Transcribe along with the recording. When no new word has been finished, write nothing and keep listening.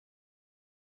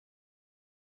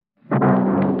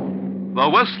The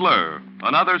Whistler,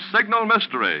 another signal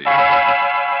mystery.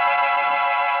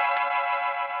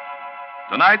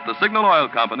 Tonight, the Signal Oil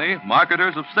Company,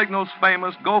 marketers of Signal's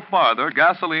famous Go Farther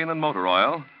gasoline and motor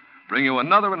oil, bring you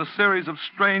another in a series of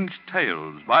strange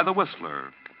tales by The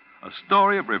Whistler, a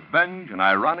story of revenge and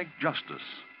ironic justice,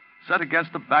 set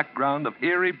against a background of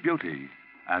eerie beauty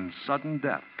and sudden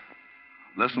death.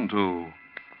 Listen to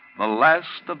The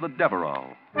Last of the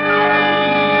Devereaux.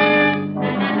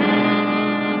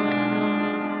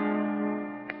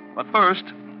 But first,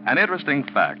 an interesting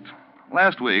fact.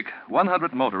 Last week,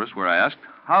 100 motorists were asked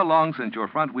how long since your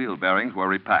front wheel bearings were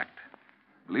repacked.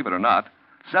 Believe it or not,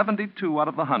 72 out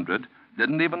of the 100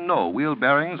 didn't even know wheel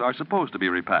bearings are supposed to be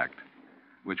repacked,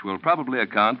 which will probably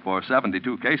account for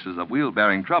 72 cases of wheel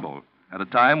bearing trouble at a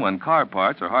time when car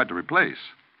parts are hard to replace.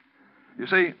 You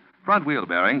see, front wheel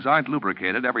bearings aren't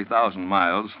lubricated every 1,000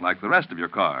 miles like the rest of your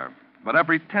car. But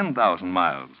every 10,000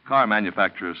 miles, car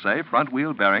manufacturers say front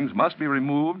wheel bearings must be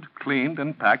removed, cleaned,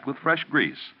 and packed with fresh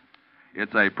grease.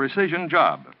 It's a precision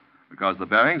job because the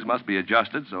bearings must be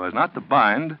adjusted so as not to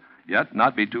bind, yet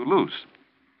not be too loose.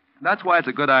 That's why it's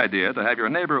a good idea to have your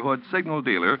neighborhood signal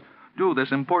dealer do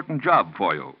this important job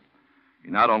for you. He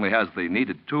not only has the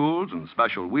needed tools and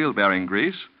special wheel bearing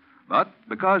grease, but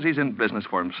because he's in business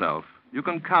for himself, you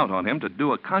can count on him to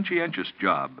do a conscientious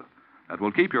job that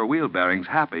will keep your wheel bearings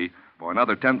happy for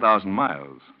another 10,000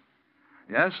 miles.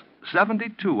 Yes,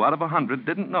 72 out of 100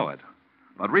 didn't know it.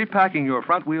 But repacking your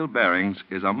front wheel bearings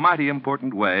is a mighty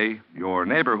important way your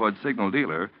neighborhood signal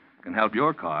dealer can help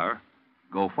your car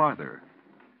go farther.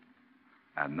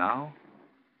 And now,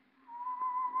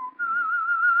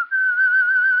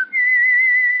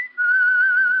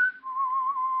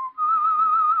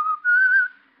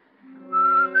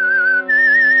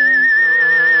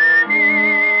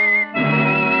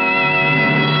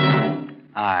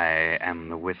 I am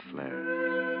the Whistler,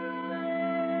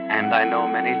 and I know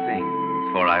many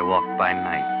things, for I walk by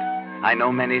night. I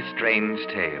know many strange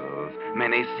tales,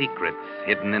 many secrets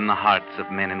hidden in the hearts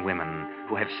of men and women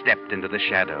who have stepped into the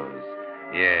shadows.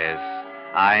 Yes,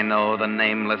 I know the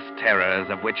nameless terrors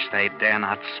of which they dare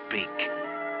not speak.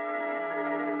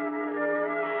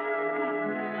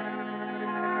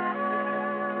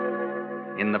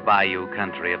 In the bayou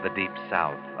country of the Deep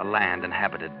South, a land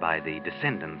inhabited by the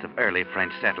descendants of early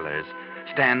French settlers,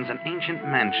 stands an ancient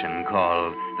mansion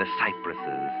called the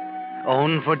Cypresses.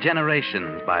 Owned for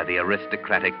generations by the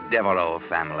aristocratic Devereaux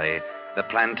family, the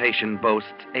plantation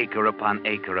boasts acre upon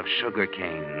acre of sugar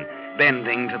cane,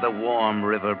 bending to the warm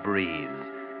river breeze,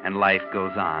 and life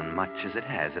goes on much as it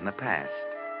has in the past.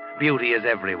 Beauty is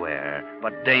everywhere,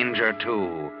 but danger,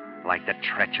 too, like the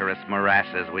treacherous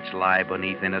morasses which lie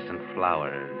beneath innocent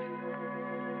flowers.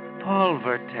 Paul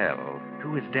Vertel,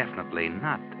 who is definitely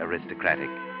not aristocratic,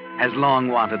 has long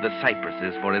wanted the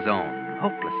cypresses for his own,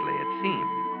 hopelessly, it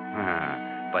seems.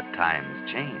 But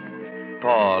times change.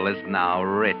 Paul is now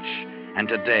rich, and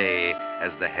today,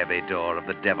 as the heavy door of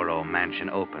the Devereaux mansion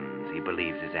opens, he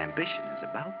believes his ambition is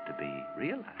about to be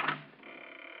realized.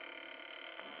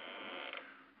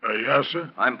 Yes,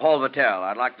 sir? I'm Paul Vertel.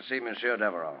 I'd like to see Monsieur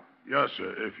Devereaux. Yes,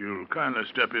 sir, if you'll kindly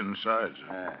step inside,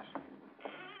 sir. Yes.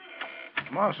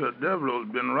 Master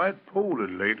Devereaux's been right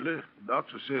poorly lately. The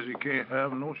doctor says he can't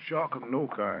have no shock of no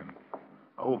kind.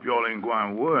 I hope y'all ain't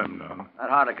going to worry him none. That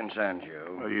hardly concerns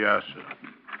you. Yes, sir.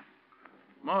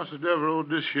 Master Devereaux,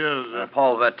 this here's...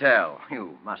 Paul Vertel.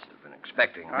 You must have been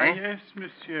expecting me. Yes,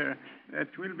 monsieur.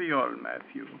 That will be all,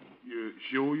 Matthew. You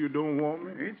sure you don't want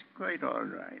me? It's quite all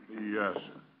right. Yes,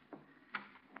 sir.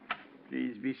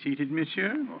 Please be seated,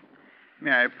 monsieur.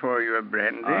 May I pour you a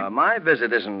brandy? My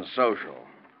visit isn't social.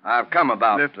 I've come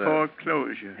about... The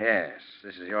foreclosure. Yes.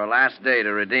 This is your last day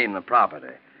to redeem the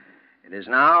property. It is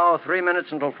now 3 minutes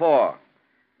until 4.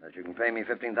 That you can pay me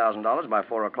 $15,000 by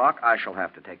 4 o'clock, I shall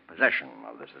have to take possession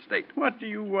of this estate. What do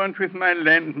you want with my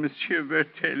land, Monsieur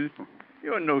Vertel?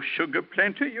 You're no sugar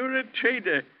planter. You're a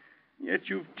trader. Yet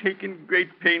you've taken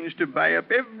great pains to buy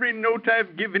up every note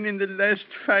I've given in the last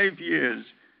 5 years.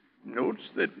 Notes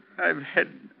that I've had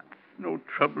no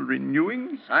trouble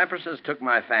renewing. Cypresses took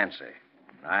my fancy.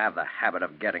 I have the habit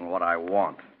of getting what I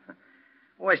want.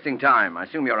 Wasting time. I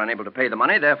assume you're unable to pay the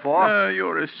money, therefore...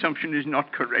 Your assumption is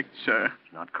not correct, sir.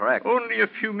 It's not correct. Only a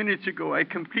few minutes ago, I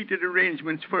completed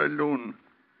arrangements for a loan.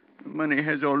 The money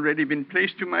has already been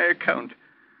placed to my account.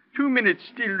 2 minutes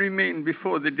still remain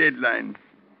before the deadline.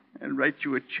 I'll write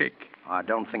you a check. I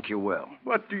don't think you will.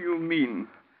 What do you mean?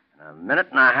 In a minute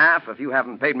and a half, if you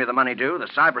haven't paid me the money due, the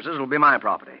Cypresses will be my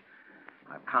property.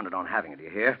 I've counted on having it, do you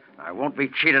hear? I won't be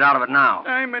cheated out of it now.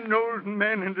 I'm an old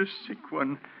man and a sick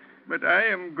one. But I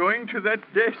am going to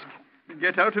that desk.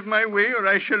 Get out of my way, or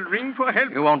I shall ring for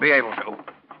help. You won't be able to.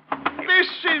 This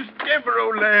is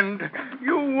Devereaux land.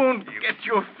 You won't get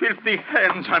your filthy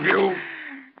hands on me.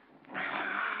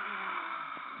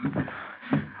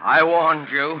 I warned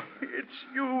you. It's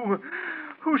you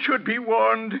who should be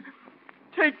warned.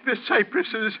 Take the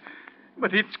cypresses,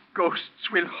 but its ghosts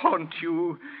will haunt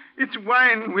you. Its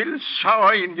wine will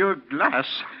sour in your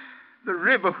glass. The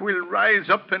river will rise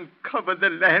up and cover the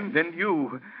land, and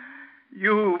you,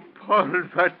 Paul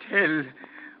Vartel,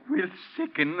 will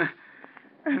sicken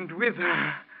and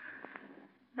wither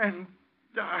and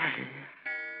die.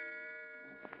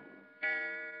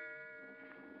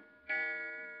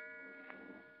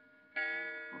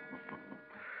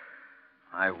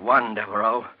 I won,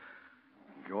 Devereaux.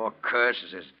 Your curse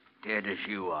is as dead as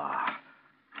you are.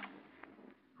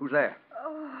 Who's there?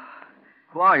 Oh,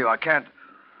 Who are you? I can't...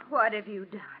 what have you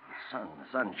done? The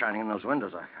sun's shining in those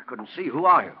windows. I couldn't see. Who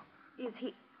are you? Is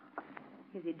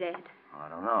he dead? I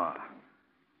don't know.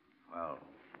 Well,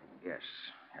 yes.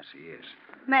 Yes, he is.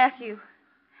 Matthew!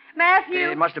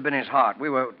 It must have been his heart. We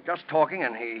were just talking,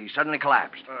 and he suddenly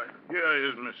collapsed. Here he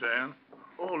is, Miss Ann.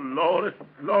 Oh,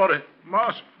 Lordy.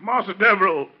 Master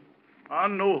Devereaux. I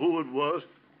know who it was.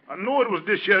 I know it was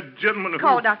this here gentleman who...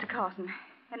 Call Dr. Carson.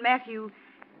 And Matthew,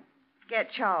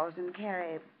 get Charles and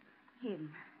carry him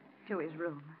to his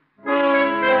room.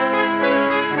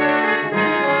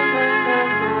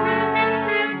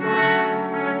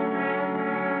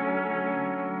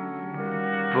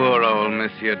 Poor old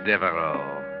Monsieur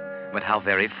Devereaux. But how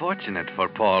very fortunate for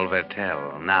Paul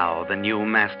Vertel, now the new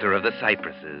master of the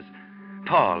cypresses.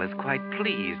 Paul is quite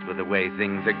pleased with the way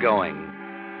things are going.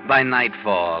 By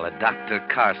nightfall, Dr.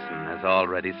 Carson has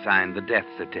already signed the death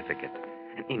certificate.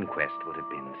 An inquest would have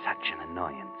been such an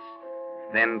annoyance.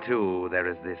 Then, too, there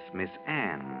is this Miss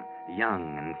Anne,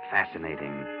 young and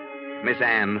fascinating. Miss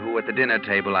Anne, who at the dinner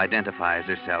table identifies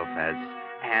herself as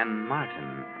Anne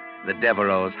Martin, the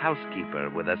Devereaux' housekeeper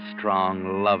with a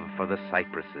strong love for the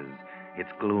cypresses, its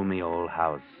gloomy old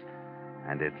house,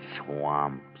 and its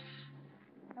swamps.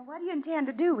 Now, what do you intend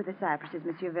to do with the cypresses,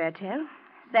 Monsieur Vertel?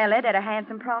 Sell it at a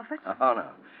handsome profit? Oh, no.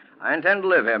 I intend to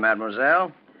live here,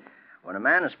 mademoiselle. When a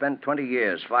man has spent 20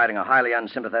 years fighting a highly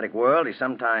unsympathetic world, he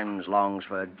sometimes longs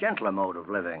for a gentler mode of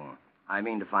living. I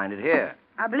mean to find it here.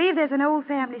 I believe there's an old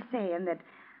family saying that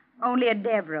only a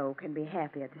Devereaux can be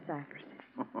happy at the cypresses.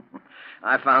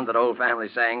 I found that old family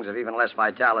sayings have even less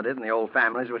vitality than the old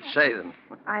families which say them.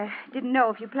 I didn't know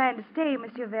if you planned to stay,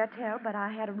 Monsieur Vertel, but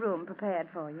I had a room prepared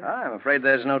for you. I'm afraid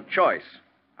there's no choice.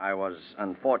 I was,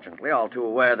 unfortunately, all too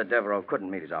aware that Devereaux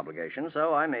couldn't meet his obligations,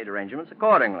 so I made arrangements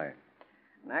accordingly.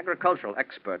 An agricultural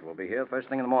expert will be here first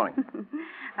thing in the morning.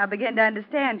 I begin to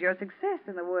understand your success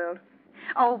in the world.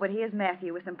 Oh, but here's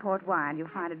Matthew with some port wine. You'll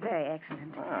find it very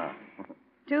excellent. Ah.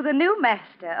 To the new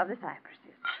master of the cypresses.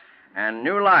 And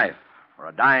new life for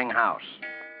a dying house.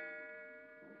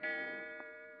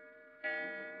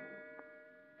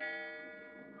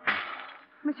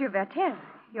 Monsieur Vertel,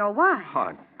 your wine. Oh,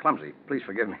 I'm clumsy. Please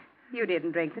forgive me. You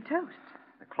didn't drink the toast.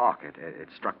 The clock, it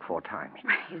struck 4 times.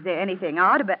 Is there anything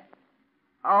odd about...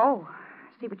 Oh,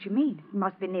 I see what you mean. It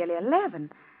must be nearly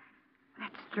 11.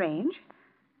 That's strange.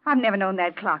 I've never known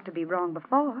that clock to be wrong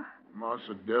before.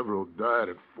 Master Devereaux died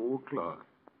at 4 o'clock.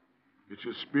 It's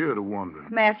his spirit of wandering.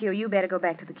 Matthew, you better go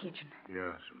back to the kitchen.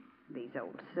 Yes. These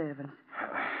old servants.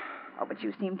 Oh, but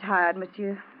you seem tired,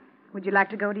 monsieur. Would you like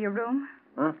to go to your room?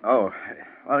 Huh? Oh,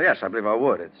 well, yes, I believe I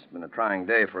would. It's been a trying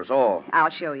day for us all.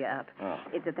 I'll show you up. Oh.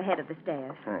 It's at the head of the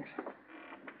stairs. Thanks.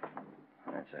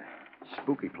 That's a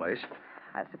spooky place.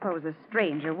 I suppose a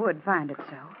stranger would find it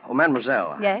so. Oh,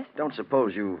 mademoiselle. Yes? Don't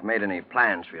suppose you've made any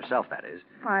plans for yourself, that is.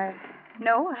 Why,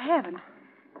 no, I haven't.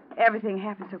 Everything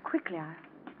happened so quickly,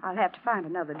 I'll have to find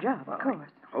another job, of course.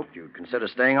 I hoped you'd consider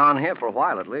staying on here for a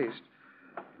while at least.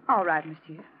 All right,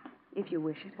 monsieur, if you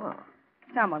wish it. Oh.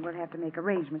 Someone will have to make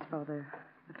arrangements for the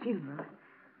funeral.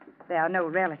 There are no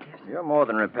relatives. You're more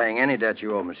than repaying any debt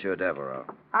you owe Monsieur Devereaux.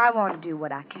 I want to do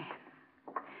what I can.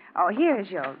 Oh, here's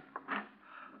your...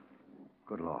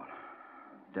 Good Lord.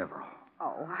 Devereaux.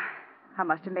 Oh, I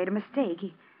must have made a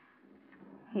mistake.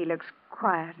 He looks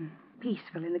quiet and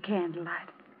peaceful in the candlelight.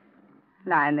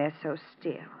 Lying there so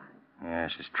still.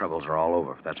 Yes, his troubles are all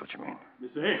over, if that's what you mean.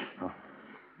 Miss Ann,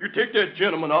 you take that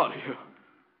gentleman out of here.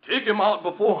 Take him out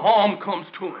before harm comes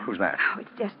to him. Who's that? Oh, it's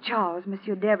just Charles,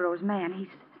 Monsieur Devereaux's man. He's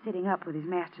sitting up with his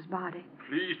master's body.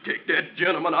 Please take that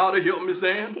gentleman out of here, Miss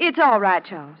Ann. It's all right,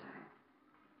 Charles.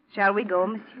 Shall we go,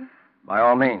 monsieur? By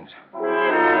all means.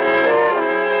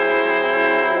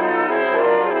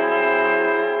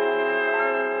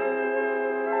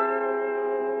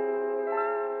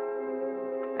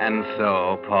 And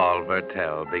so Paul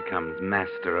Vertel becomes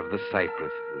master of the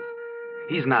cypresses.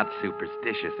 He's not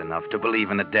superstitious enough to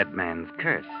believe in a dead man's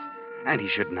curse, and he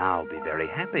should now be very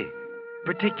happy,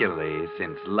 particularly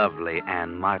since lovely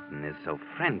Anne Martin is so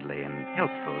friendly and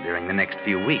helpful during the next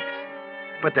few weeks.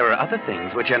 But there are other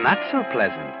things which are not so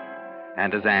pleasant.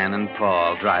 And as Anne and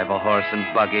Paul drive a horse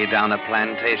and buggy down a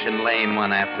plantation lane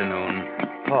one afternoon,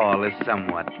 Paul is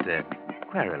somewhat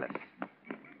querulous.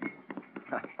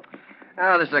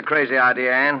 Oh, this is a crazy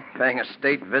idea, Anne. Paying a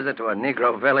state visit to a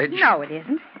Negro village. No, it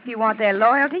isn't. If you want their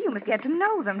loyalty, you must get to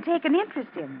know them, take an interest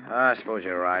in them. I suppose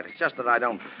you're right. It's just that I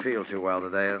don't feel too well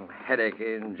today. A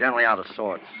headachy and generally out of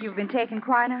sorts. You've been taking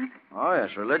quinine? Oh,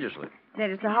 yes, religiously.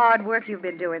 Then it's the hard work you've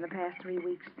been doing the past 3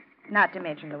 weeks. Not to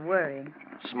mention the worrying.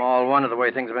 Small wonder the way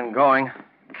things have been going.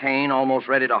 Cane almost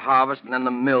ready to harvest, and then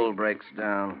the mill breaks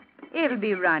down. It'll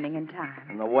be running in time.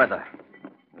 And the weather.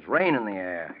 There's rain in the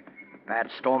air. Bad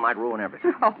storm might ruin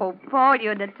everything. Oh, Paul,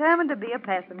 you're determined to be a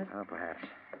pessimist. Oh, perhaps.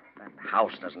 That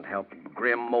house doesn't help.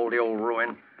 Grim, moldy old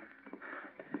ruin.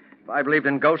 If I believed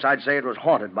in ghosts, I'd say it was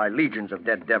haunted by legions of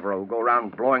dead Devereaux who go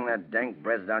around blowing their dank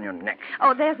breaths down your neck.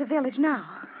 Oh, there's the village now.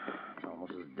 It's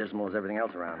almost as dismal as everything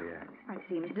else around here. It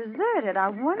seems deserted. I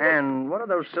wonder... And what are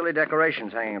those silly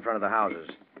decorations hanging in front of the houses?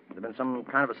 Has there been some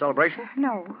kind of a celebration?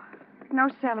 No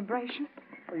celebration.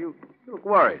 Oh, you look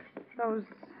worried. Those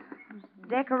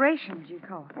decorations, you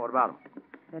call them. What about them?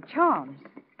 They're charms.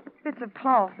 Bits of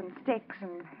cloth and sticks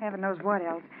and heaven knows what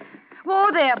else.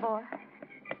 Whoa there, boy.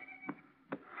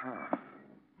 Huh.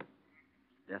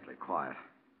 Deathly quiet.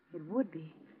 It would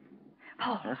be.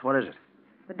 Paul. Yes, what is it?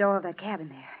 The door of that cabin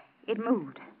there. It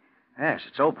moved. Yes,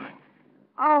 it's opening.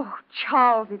 Oh,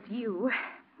 Charles, it's you.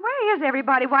 Where is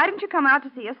everybody? Why didn't you come out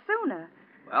to see us sooner?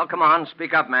 Well, come on.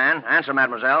 Speak up, man. Answer,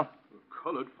 mademoiselle. The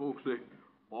colored folks, they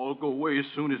all go away as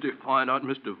soon as they find out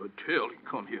Mr. Vertel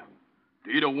come here.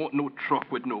 They don't want no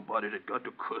truck with nobody that got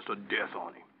the curse of death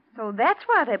on him. So that's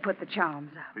why they put the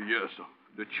charms up. Yes, sir.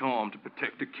 The charm to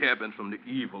protect the cabin from the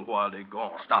evil while they're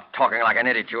gone. Stop talking like an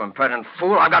idiot, you impertinent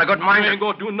fool. I've got a good mind. You ain't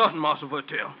gonna do nothing, Master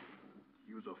Vertel.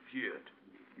 You's afeard.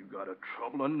 You got a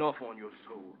trouble enough on your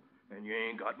soul, and you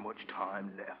ain't got much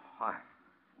time left. I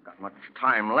got much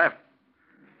time left.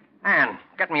 Anne,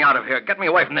 get me out of here. Get me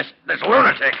away from this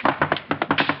lunatic.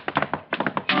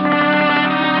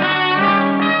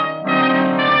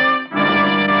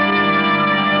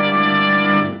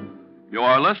 You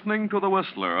are listening to The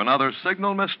Whistler, another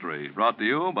Signal mystery, brought to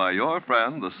you by your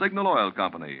friend, the Signal Oil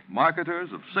Company,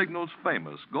 marketers of Signal's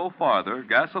famous Go Farther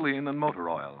gasoline and motor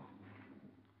oil.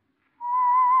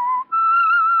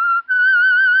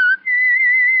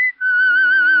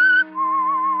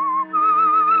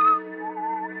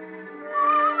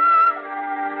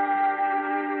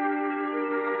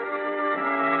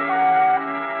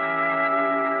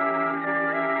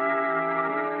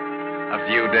 A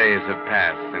few days have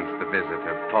passed since the visit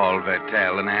of Paul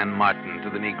Vertel and Anne Martin to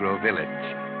the Negro village,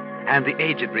 and the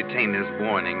aged retainer's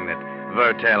warning that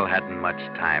Vertel hadn't much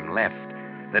time left,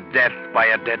 that death by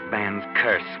a dead man's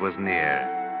curse was near.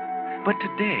 But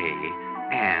today,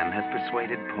 Anne has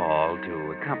persuaded Paul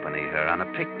to accompany her on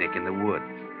a picnic in the woods,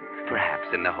 perhaps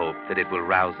in the hope that it will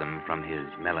rouse him from his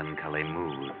melancholy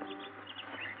mood.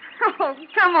 Oh,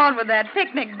 come on with that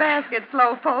picnic basket,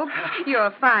 slowpoke. You're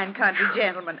a fine country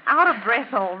gentleman. Out of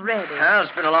breath already. Well,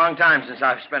 it's been a long time since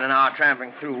I've spent an hour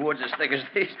tramping through woods as thick as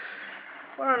these.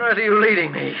 Where on earth are you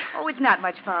leading me? Oh, it's not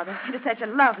much farther. It is such a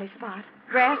lovely spot.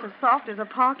 Grass as soft as a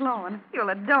park lawn. You'll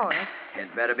adore it.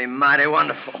 It better be mighty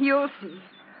wonderful. You'll see.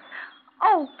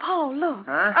 Oh, Paul, look.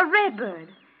 Huh? A redbird.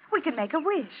 We could make a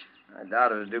wish. I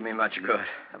doubt it would do me much good.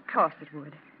 Of course it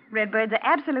would. Redbirds are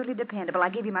absolutely dependable. I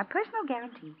give you my personal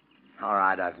guarantee. All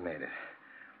right, I've made it.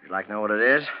 Would you like to know what it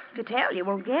is? To tell you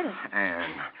won't get it.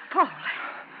 Anne. Paul,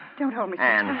 don't hold me so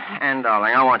tight. Anne,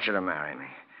 darling, I want you to marry me.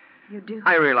 You do?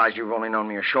 I realize you've only known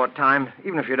me a short time.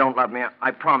 Even if you don't love me,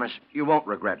 I promise you won't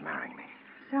regret marrying me.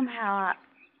 Somehow,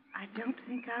 I don't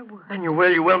think I would. Then you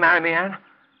will marry me, Anne?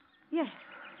 Yes.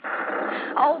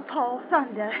 Oh, Paul,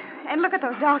 thunder. And look at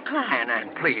those dark clouds. Anne,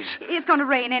 please. It's going to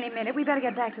rain any minute. We better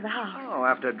get back to the house. Oh,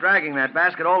 after dragging that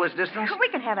basket all this distance? We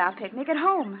can have our picnic at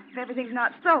home if everything's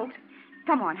not soaked.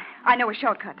 Come on. I know a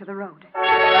shortcut to the road.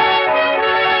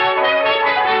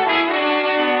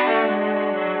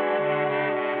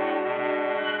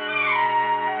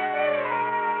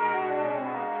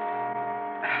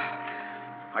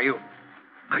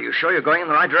 Are you sure you're going in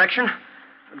the right direction?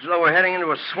 Looks as though we're heading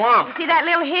into a swamp. You see that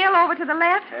little hill over to the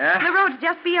left? Yeah? The road's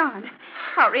just beyond.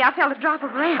 Hurry, I felt a drop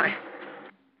of rain. I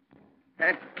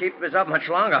can't keep this up much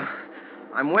longer.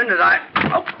 I'm winded.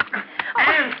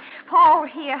 Anne. Paul,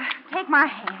 here. Take my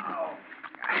hand. Oh.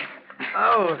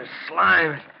 Oh, the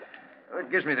slime. It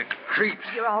gives me the creeps.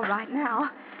 You're all right now.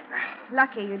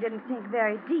 Lucky you didn't sink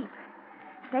very deep.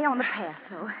 Stay on the path,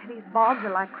 though. These bogs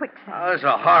are like quicksand. Oh, this is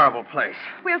a horrible place.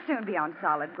 We'll soon be on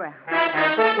solid ground.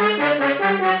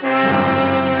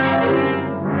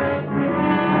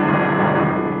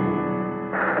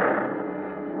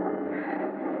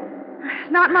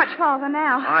 Not much farther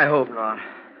now. I hope not.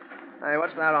 Hey,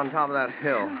 what's that on top of that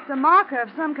hill? It's a marker of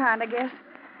some kind, I guess.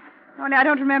 Only I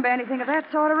don't remember anything of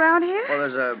that sort around here. Well,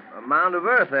 there's a mound of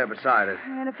earth there beside it.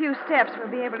 In a few steps, we'll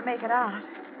be able to make it out.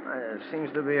 It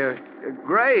seems to be a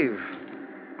grave.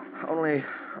 Only...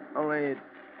 It's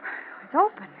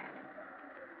open.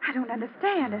 I don't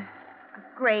understand. A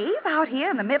grave out here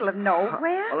in the middle of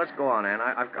nowhere? Well, let's go on, Ann.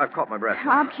 I've caught my breath.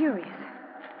 I'm curious.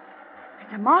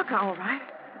 It's a marker, all right.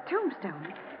 A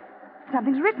tombstone.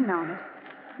 Something's written on it.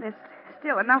 There's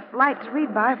still enough light to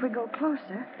read by if we go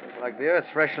closer. It's like the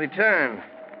earth's freshly turned.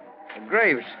 The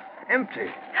grave's empty.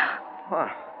 What?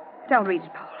 Don't read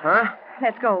it, Paul. Huh?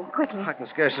 Let's go, quickly. I can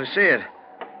scarcely see it.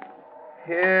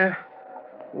 Here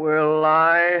will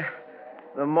lie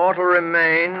the mortal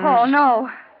remains... Oh, no.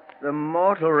 The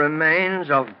mortal remains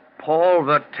of Paul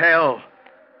Vertel.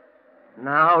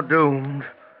 Now doomed.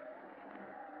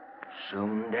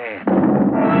 Soon dead.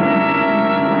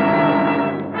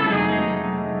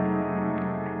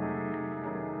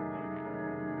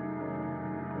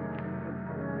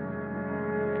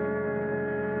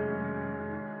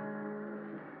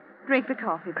 Drink the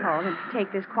coffee, Paul, and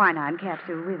take this quinine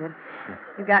capsule with it.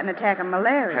 You've got an attack of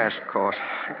malaria. Yes, of course.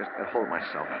 I just can't hold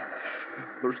myself.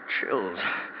 Those chills.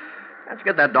 Can't you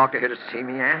get that doctor here to see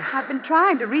me, Ann? I've been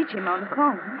trying to reach him on the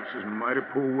phone. This is mighty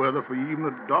poor weather for even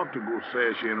a doctor to go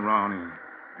sashing around in.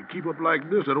 If you keep up like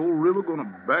this, that old river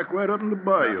gonna back right up in the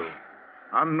bayou.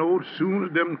 I know as soon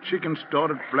as them chickens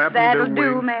started flapping That'll their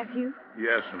do, wings... Matthew.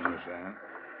 Yes, Miss Ann.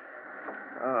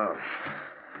 Oh.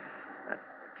 I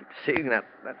keep seeing that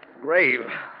grave.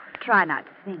 Try not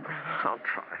to think. I'll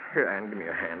try. Here, Ann, give me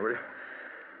your hand, will you?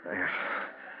 There.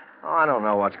 Oh, I don't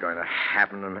know what's going to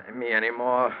happen to me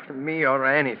anymore. To me or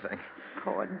anything.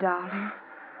 Poor darling.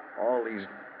 All these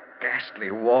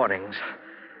ghastly warnings.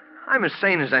 I'm as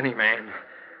sane as any man.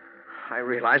 I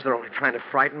realize they're only trying to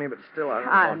frighten me, but still I don't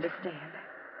I know. understand.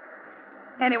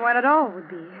 Anyone at all would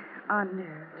be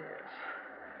unnerved. Yes.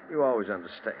 You always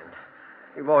understand.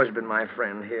 You've always been my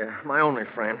friend here, my only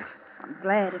friend. I'm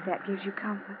glad if that gives you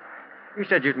comfort. You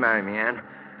said you'd marry me, Ann.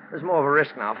 There's more of a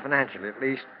risk now, financially at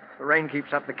least. If the rain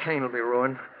keeps up, the cane will be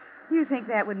ruined. You think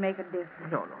that would make a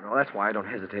difference? No. That's why I don't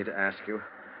hesitate to ask you.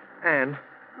 Ann,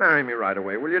 marry me right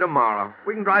away, will you, tomorrow?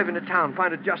 We can drive into town,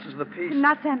 find a justice of the peace.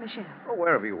 Not San Michelle. Oh,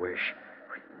 wherever you wish.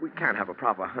 We can't have a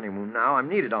proper honeymoon now. I'm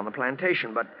needed on the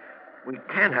plantation, but we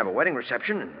can have a wedding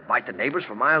reception and invite the neighbors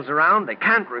for miles around. They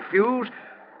can't refuse.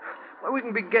 Well, we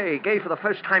can be gay for the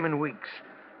first time in weeks.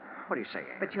 What do you say,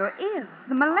 Ann? But you're ill.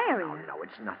 The malaria. No,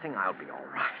 it's nothing. I'll be all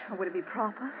right. Oh, would it be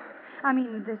proper? I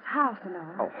mean, this house and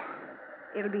all. Oh.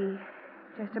 It'll be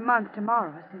just a month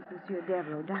tomorrow since Monsieur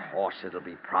Devereaux died. Of course it'll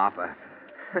be proper.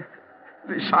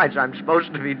 Besides, I'm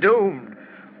supposed to be doomed.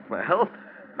 Well,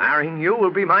 marrying you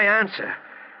will be my answer.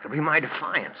 It'll be my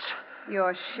defiance.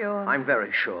 You're sure? I'm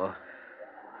very sure.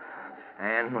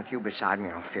 And with you beside me,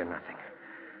 I'll fear nothing.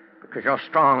 Because you're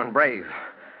strong and brave.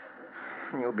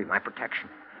 And you'll be my protection.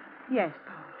 Yes,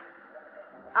 Paul.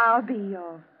 I'll be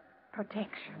your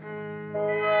protection.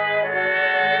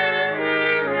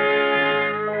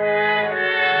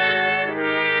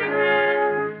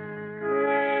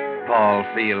 Paul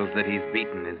feels that he's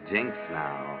beaten his jinx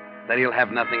now, that he'll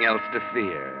have nothing else to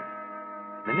fear.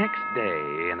 The next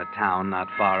day, in a town not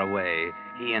far away,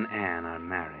 he and Anne are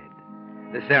married.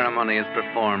 The ceremony is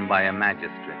performed by a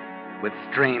magistrate, with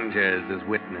strangers as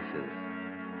witnesses.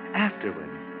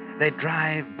 Afterwards, they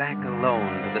drive back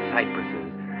alone to the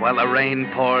cypresses, while the rain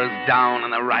pours down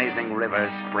and the rising river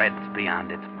spreads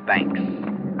beyond its banks.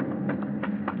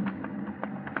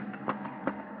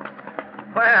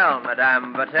 Well,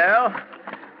 Madame Vertel,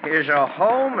 here's your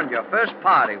home and your first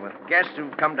party with guests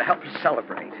who've come to help us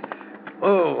celebrate.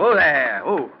 Oh there.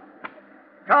 Oh.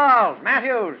 Charles,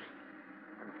 Matthews.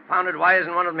 Confounded, why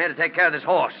isn't one of them here to take care of this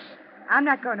horse? I'm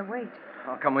not going to wait.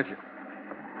 I'll come with you.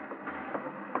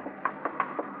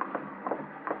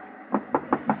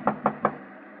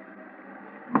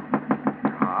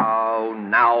 Oh,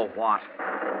 now what?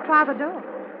 Try the door.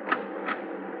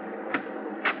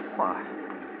 Why?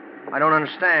 I don't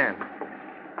understand.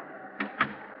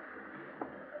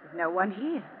 There's no one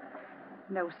here.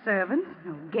 No servants,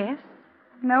 no guests,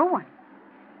 no one.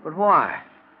 But why?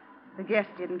 The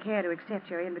guests didn't care to accept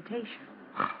your invitation.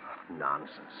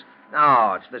 Nonsense.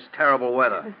 No, it's this terrible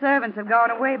weather. The servants have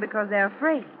gone away because they're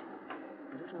afraid.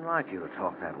 It isn't like you to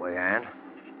talk that way, Anne.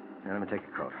 Now, let me take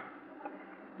your coat.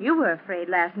 You were afraid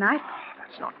last night.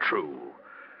 That's not true.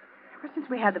 Well, since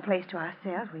we have the place to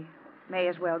ourselves, we may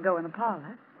as well go in the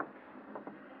parlor.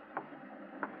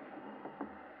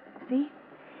 See?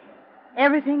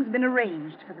 Everything's been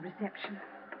arranged for the reception.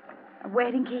 A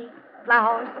wedding cake,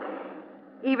 flowers,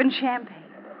 even champagne.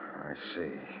 I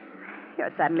see.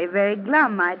 You're suddenly very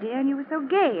glum, my dear, and you were so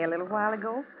gay a little while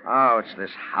ago. Oh, it's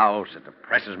this house that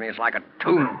depresses me. It's like a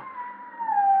tomb.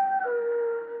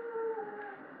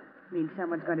 Means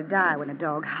someone's going to die when a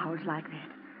dog howls like that.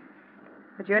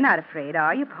 But you're not afraid,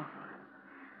 are you, Paul?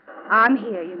 I'm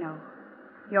here, you know.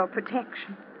 Your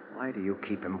protection. Why do you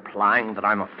keep implying that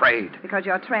I'm afraid? Because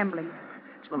you're trembling.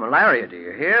 It's the malaria, do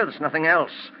you hear? There's nothing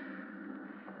else.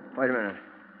 Wait a minute.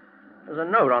 There's a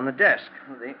note on the desk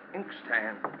with the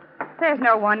inkstand. There's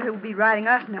no one who'll be writing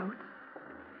us notes.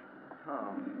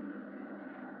 Oh.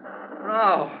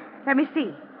 No. Let me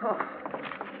see. Oh.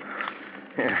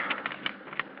 Here.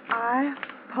 I,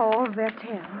 Paul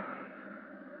Vertel,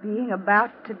 being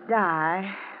about to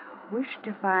die, wish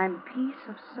to find peace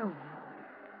of soul.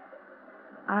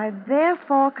 I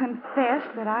therefore confess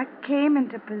that I came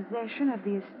into possession of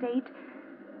the estate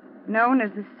known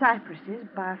as the Cypresses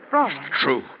by fraud.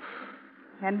 True.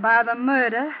 And by the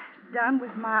murder done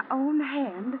with my own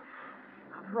hand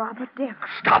of Robert Devereaux.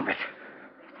 Stop it.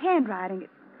 His handwriting,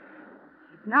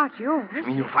 it's not yours. You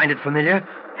mean you find it familiar?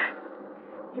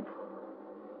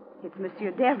 It's Monsieur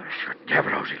Devereaux. Monsieur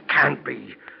Devereaux, it can't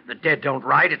be. The dead don't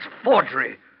write. It's a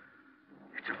forgery.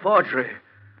 It's a forgery.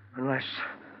 Unless...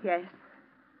 Yes.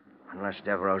 Unless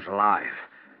Devereaux's alive.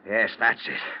 Yes, that's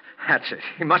it. That's it.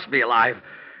 He must be alive.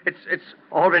 It's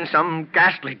all been some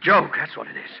ghastly joke. That's what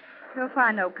it is. You'll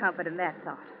find no comfort in that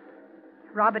thought.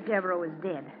 Robert Devereaux is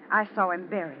dead. I saw him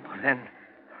buried. Well, then...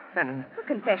 The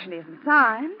confession isn't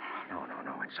signed. No,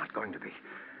 it's not going to be.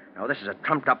 No, this is a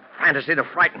trumped-up fantasy to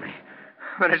frighten me.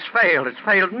 But it's failed. It's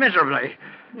failed miserably.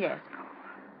 Yes, Paul.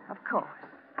 Of course.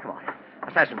 Come on.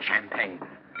 Let's have some champagne.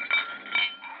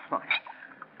 Come on.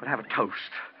 We'll have a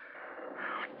toast.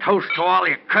 Toast to all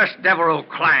the accursed Devereaux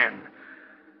clan.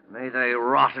 May they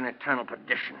rot in eternal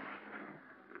perdition.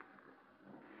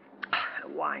 The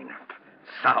wine.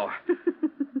 Sour.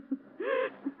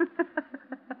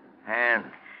 Anne,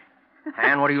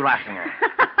 what are you laughing at?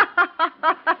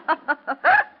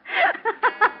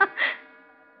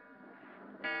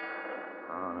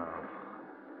 Oh, no.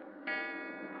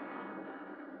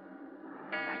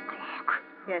 That clock.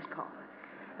 Yes, Paul.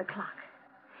 The clock.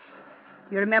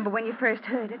 You remember when you first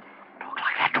heard it? Talk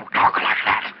like that. Don't talk like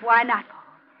that. Why not, Paul?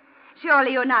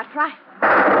 Surely you're not frightened.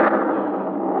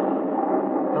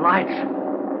 The lights.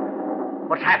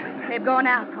 What's happened? They've gone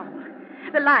out, Paul.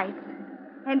 The lights.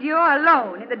 And you're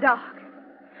alone in the dark.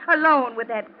 Alone with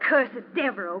that cursed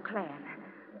Devereaux clan.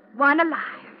 One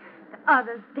alive, the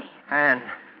other's dead. Anne,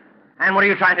 what are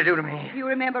you trying to do to me? You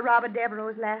remember Robert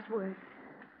Devereaux's last words.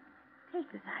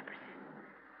 Take the cypresses.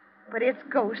 But its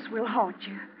ghost will haunt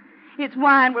you. Its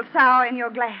wine will sour in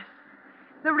your glass.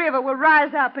 The river will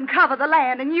rise up and cover the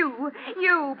land, and you,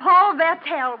 Paul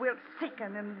Vertel, will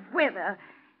sicken and wither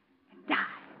and die.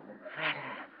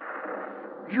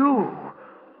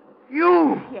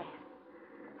 You? Yes.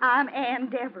 I'm Anne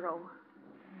Devereaux,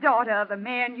 daughter of the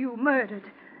man you murdered.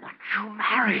 But you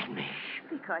married me.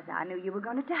 Because I knew you were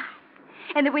going to die.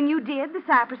 And that when you did, the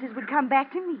cypresses would come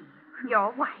back to me,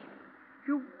 your wife.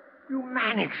 You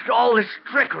managed all this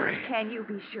trickery. Can you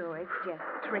be sure it's just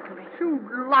trickery? You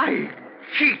lie,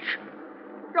 cheat.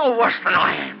 You're worse than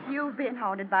I am. You've been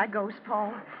haunted by ghosts,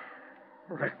 Paul.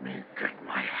 Let me get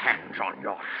my hands on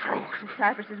your throat. The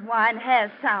cypress's wine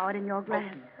has soured in your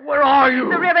glass. Where are you?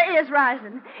 The river is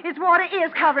rising. Its water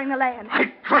is covering the land.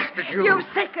 I trusted you. You've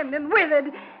sickened and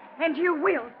withered, and you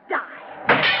will die.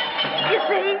 You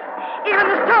see, even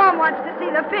the storm wants to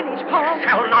see the finish, Paul. I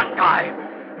shall not die.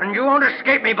 And you won't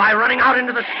escape me by running out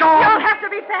into the storm. You'll have to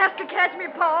be fast to catch me,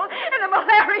 Paul, and the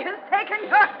malaria's taken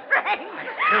your strength.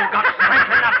 I've still got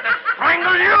strength enough to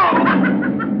strangle you.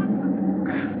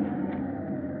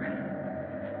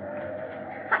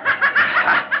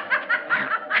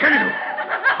 I'll kill you.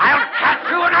 I'll catch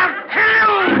you and I'll kill you.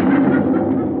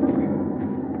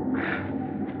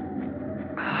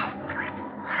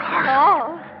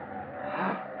 Paul.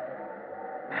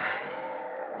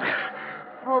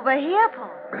 Over here, Paul.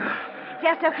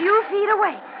 Just a few feet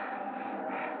away.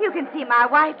 You can see my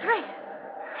white dress.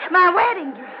 My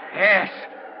wedding dress. Yes,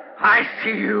 I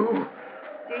see you.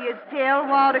 Do you still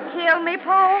want to kill me,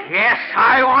 Paul? Yes,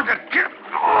 I want to kill...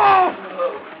 Oh!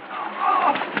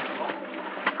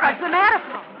 What's the matter,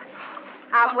 Paul?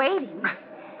 I'm waiting.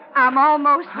 I'm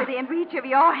almost within reach of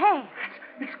your hand.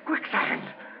 It's quicksand.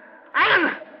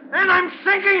 Anne, I'm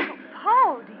sinking.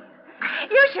 Paul, dear,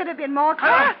 you should have been more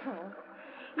careful.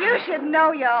 You should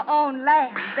know your own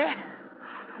land better.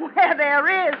 Where there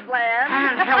is land.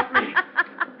 Anne, help me.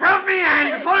 Help me,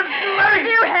 Anne, before it's too late.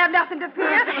 You have nothing to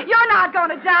fear. You're not going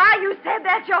to die. You said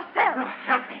that yourself. Oh,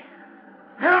 help me.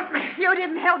 Help me. You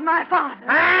didn't help my father.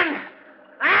 Anne,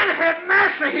 have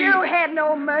mercy. You had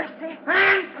no mercy.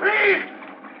 Anne, please.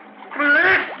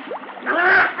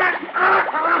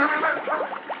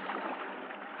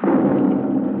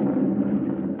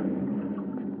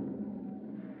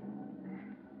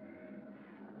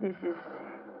 This is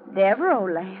Devereaux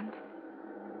land.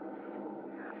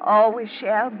 Always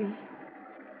shall be.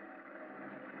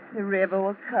 The river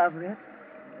will cover it.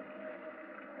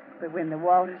 But when the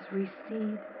waters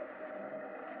recede,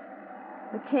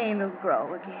 the cane will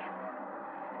grow again.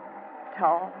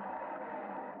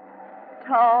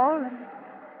 Tall and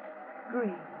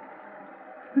green.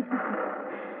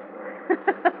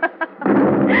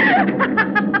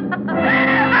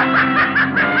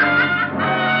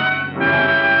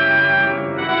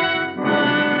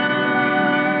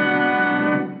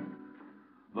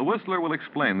 The Whistler will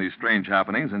explain these strange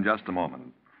happenings in just a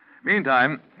moment.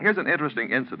 Meantime, here's an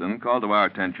interesting incident called to our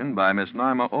attention by Miss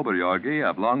Norma Oberjorgi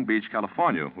of Long Beach,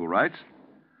 California, who writes,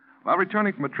 "While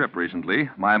returning from a trip recently,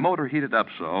 my motor heated up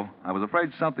so I was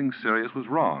afraid something serious was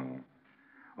wrong.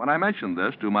 When I mentioned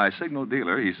this to my signal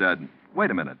dealer, he said,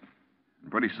 'Wait a minute.'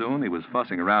 And pretty soon he was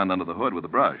fussing around under the hood with a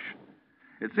brush.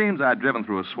 It seems I'd driven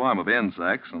through a swarm of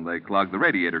insects, and they clogged the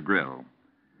radiator grill.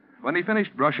 When he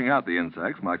finished brushing out the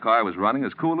insects, my car was running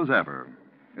as cool as ever.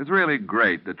 It's really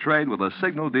great to trade with a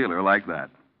signal dealer like that."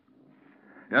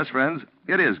 Yes, friends,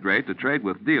 it is great to trade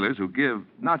with dealers who give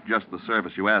not just the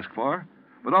service you ask for,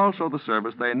 but also the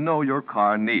service they know your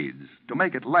car needs to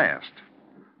make it last.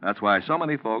 That's why so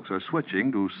many folks are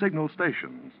switching to signal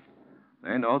stations.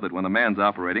 They know that when a man's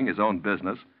operating his own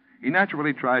business, he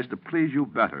naturally tries to please you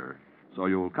better, so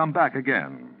you'll come back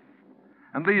again.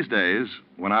 And these days,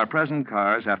 when our present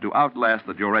cars have to outlast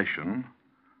the duration,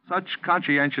 such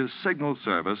conscientious signal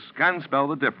service can spell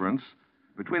the difference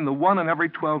between the 1 in every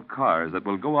 12 cars that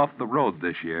will go off the road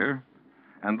this year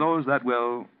and those that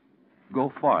will go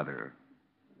farther.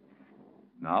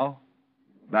 Now,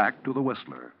 back to the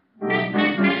Whistler.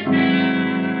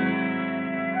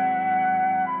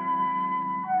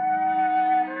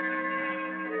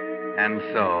 And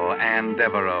so Anne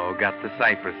Devereaux got the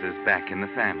Cypresses back in the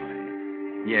family.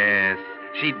 Yes,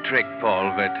 she'd tricked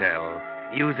Paul Vertel,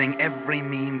 using every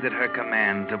means at her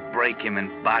command to break him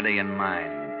in body and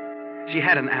mind. She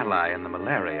had an ally in the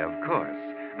malaria, of course,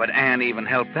 but Anne even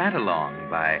helped that along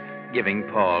by giving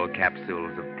Paul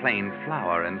capsules of plain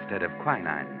flour instead of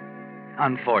quinine.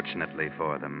 Unfortunately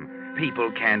for them,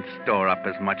 people can't store up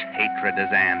as much hatred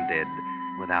as Anne did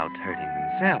without hurting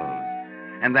themselves.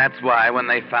 And that's why when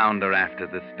they found her after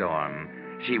the storm,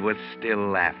 she was still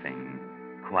laughing,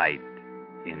 quite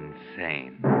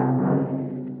insane.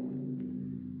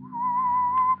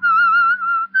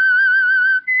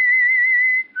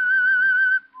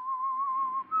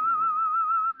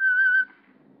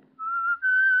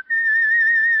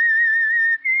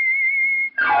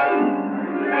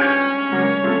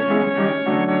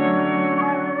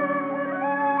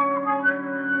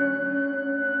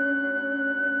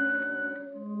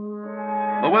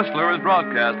 The Whistler is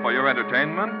broadcast for your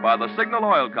entertainment by the Signal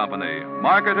Oil Company,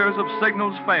 marketers of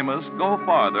Signal's famous Go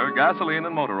Farther gasoline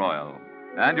and motor oil,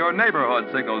 and your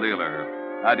neighborhood signal dealer,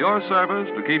 at your service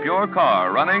to keep your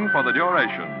car running for the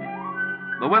duration.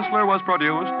 The Whistler was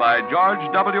produced by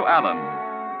George W. Allen.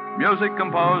 Music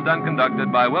composed and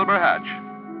conducted by Wilbur Hatch.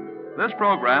 This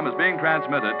program is being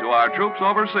transmitted to our troops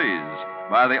overseas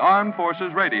by the Armed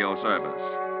Forces Radio Service.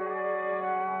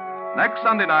 Next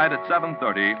Sunday night at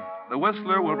 7:30, the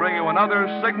Whistler will bring you another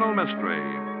signal mystery,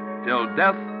 Till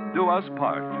Death Do Us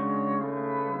Part.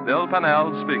 Bill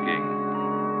Pennell speaking.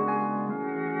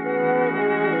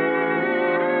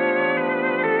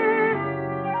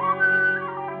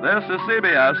 This is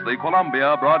CBS, the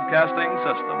Columbia Broadcasting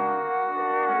System.